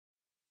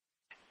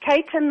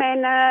Cato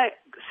Manor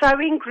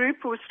Sewing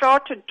Group was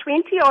started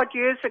 20-odd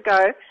years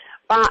ago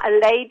by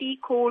a lady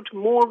called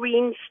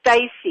Maureen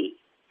Stacey.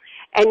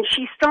 And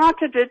she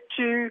started it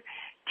to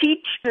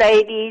teach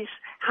ladies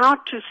how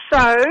to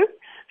sew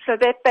so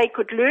that they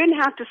could learn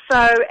how to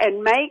sew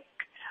and make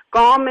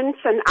garments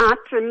and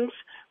items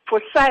for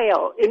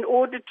sale in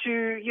order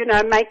to,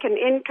 make an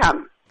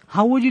income.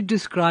 How would you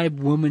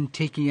describe women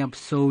taking up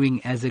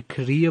sewing as a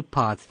career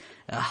path?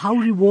 How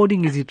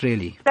rewarding is it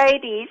really?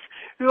 Ladies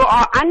who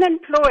are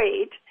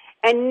unemployed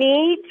and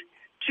need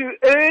to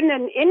earn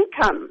an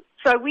income.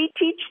 So we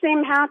teach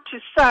them how to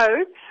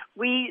sew.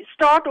 We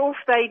start off,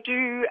 they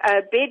do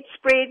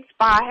bedspreads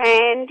by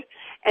hand,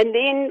 and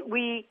then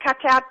we cut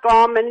out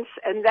garments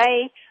and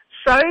they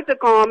sew the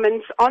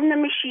garments on the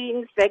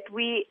machines that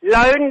we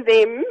loan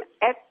them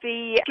at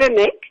the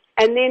clinic,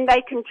 and then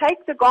they can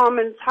take the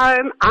garments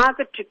home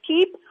either to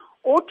keep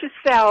or to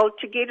sell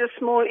to get a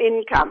small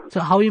income. So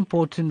how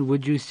important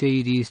would you say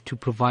it is to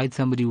provide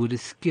somebody with a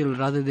skill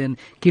rather than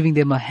giving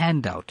them a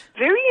handout?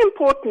 Very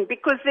important,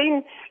 because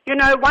then,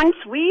 once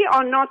we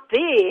are not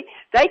there,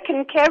 they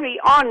can carry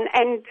on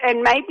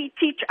and maybe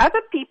teach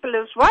other people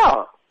as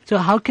well. So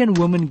how can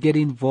women get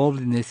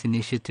involved in this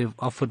initiative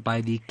offered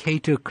by the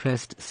Cato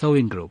Crest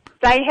Sewing Group?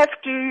 They have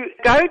to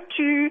go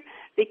to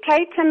the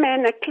Cato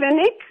Manor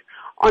Clinic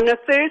on a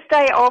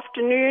Thursday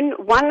afternoon,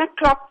 1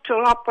 o'clock till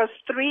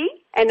 3:30,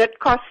 and it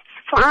costs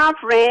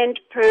R5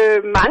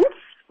 per month.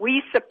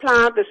 We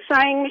supply the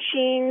sewing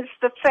machines,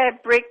 the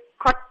fabric,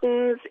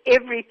 cottons,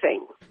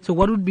 everything. So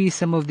what would be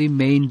some of the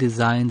main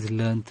designs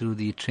learned through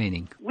the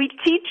training? We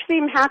teach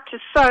them how to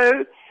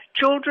sew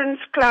children's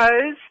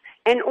clothes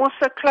and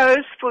also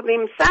clothes for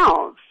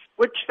themselves,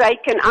 which they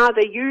can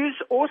either use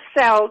or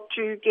sell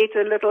to get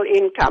a little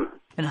income.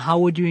 And how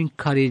would you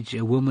encourage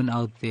a woman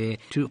out there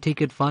to take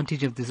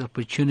advantage of this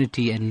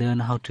opportunity and learn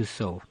how to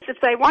sew? If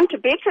they want to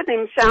better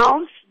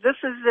themselves, this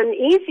is an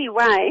easy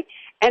way,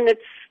 and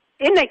it's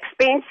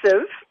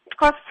inexpensive. It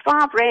costs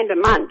R5 a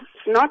month.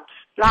 It's not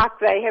like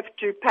they have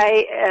to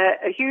pay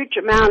a huge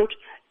amount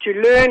to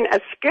learn a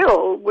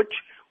skill which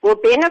will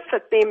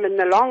benefit them in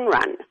the long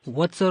run.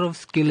 What sort of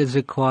skill is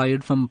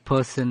required from a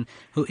person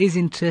who is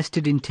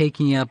interested in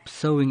taking up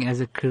sewing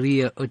as a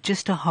career or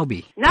just a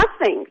hobby?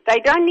 Nothing. They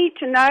don't need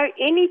to know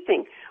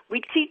anything. We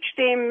teach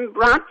them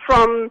right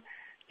from,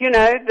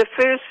 the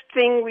first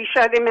thing, we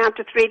show them how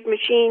to thread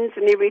machines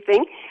and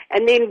everything,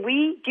 and then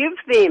we give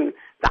them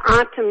the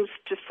items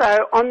to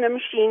sew on the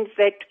machines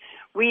that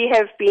we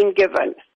have been given.